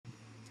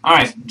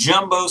Alright,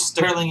 Jumbo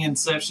Sterling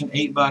Inception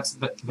 8-box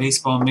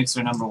baseball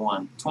mixer number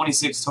 1.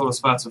 26 total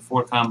spots with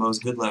 4 combos.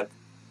 Good luck.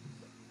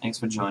 Thanks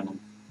for joining.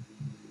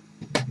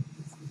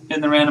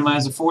 Hitting the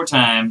randomizer 4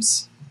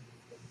 times.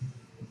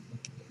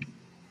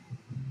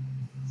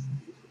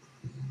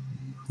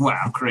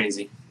 Wow,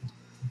 crazy.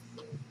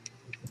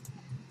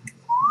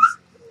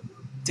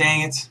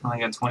 Dang it. Only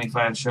got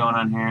 25 showing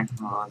on here.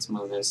 Oh, let's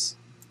move this.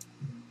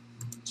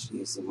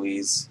 Jeez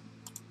Louise.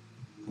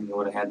 I think I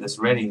would have had this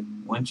ready,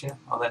 wouldn't you?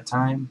 All that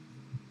time?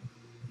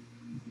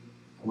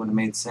 It would have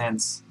made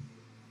sense.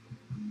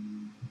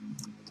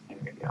 There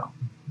we go.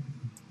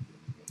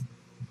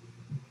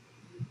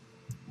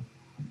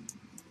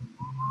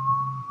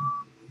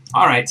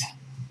 Alright.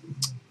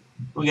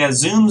 We got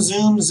Zoom,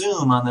 Zoom,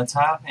 Zoom on the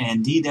top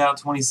and D-Dow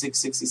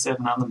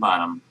 2667 on the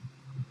bottom.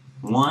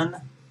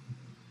 1,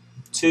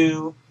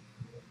 2,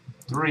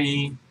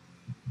 3,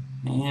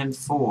 and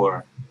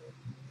 4.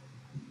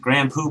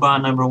 Grand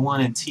Poobah number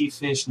 1 and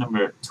T-Fish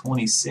number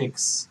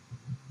 26.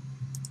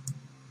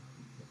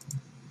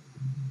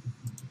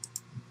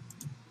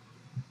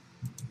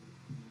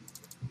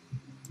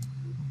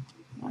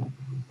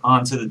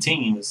 On to the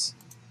teams.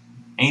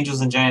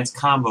 Angels and Giants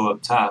combo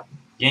up top.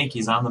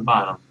 Yankees on the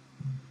bottom.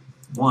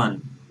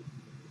 1,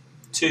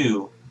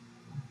 2,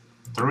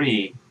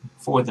 3,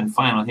 4th and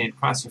final hit.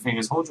 Cross your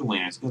fingers, hold your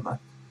winners. Good luck.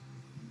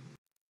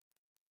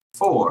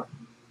 4.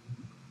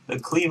 The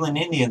Cleveland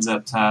Indians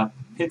up top.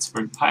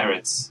 Pittsburgh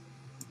Pirates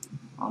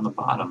on the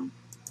bottom.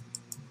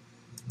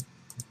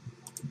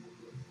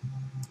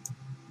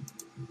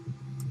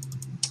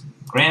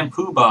 Grand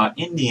Poobah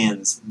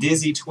Indians,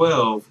 Dizzy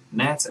 12,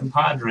 Nats and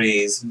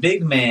Padres,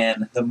 Big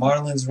Man, the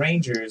Marlins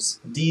Rangers,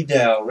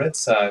 D-Dow Red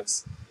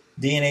Sox,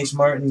 D&H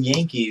Martin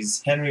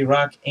Yankees, Henry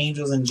Rock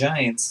Angels and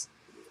Giants,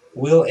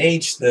 Will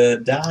H the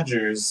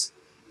Dodgers,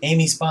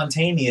 Amy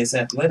Spontaneous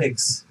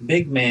Athletics,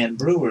 Big Man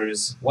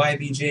Brewers,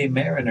 YBJ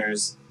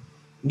Mariners,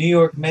 New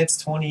York Mets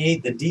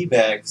 28 the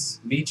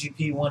D-Backs,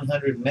 BGP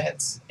 100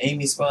 Mets,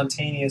 Amy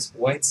Spontaneous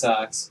White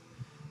Sox,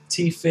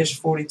 T-Fish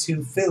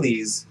 42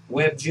 Phillies,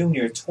 Webb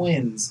Jr.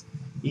 Twins,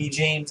 E.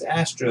 James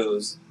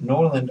Astros,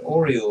 Norland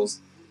Orioles,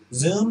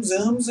 Zoom,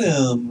 Zoom,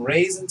 Zoom,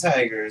 Rays and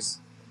Tigers,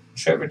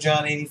 Trevor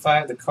John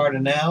 85 the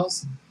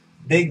Cardinals,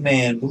 Big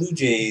Man Blue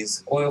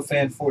Jays, Oil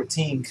Fan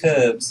 14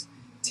 Cubs,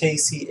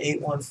 Tacey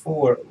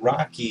 814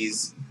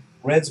 Rockies,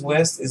 Reds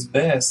West is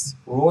Best,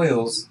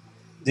 Royals,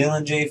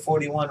 Dylan J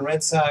 41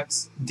 Red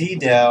Sox,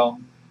 D-Dow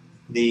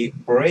the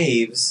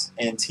Braves,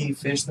 and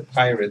T-Fish the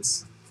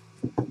Pirates.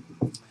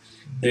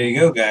 There you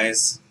go,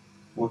 guys.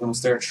 We're going to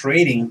start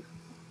trading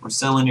or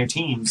selling your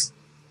teams.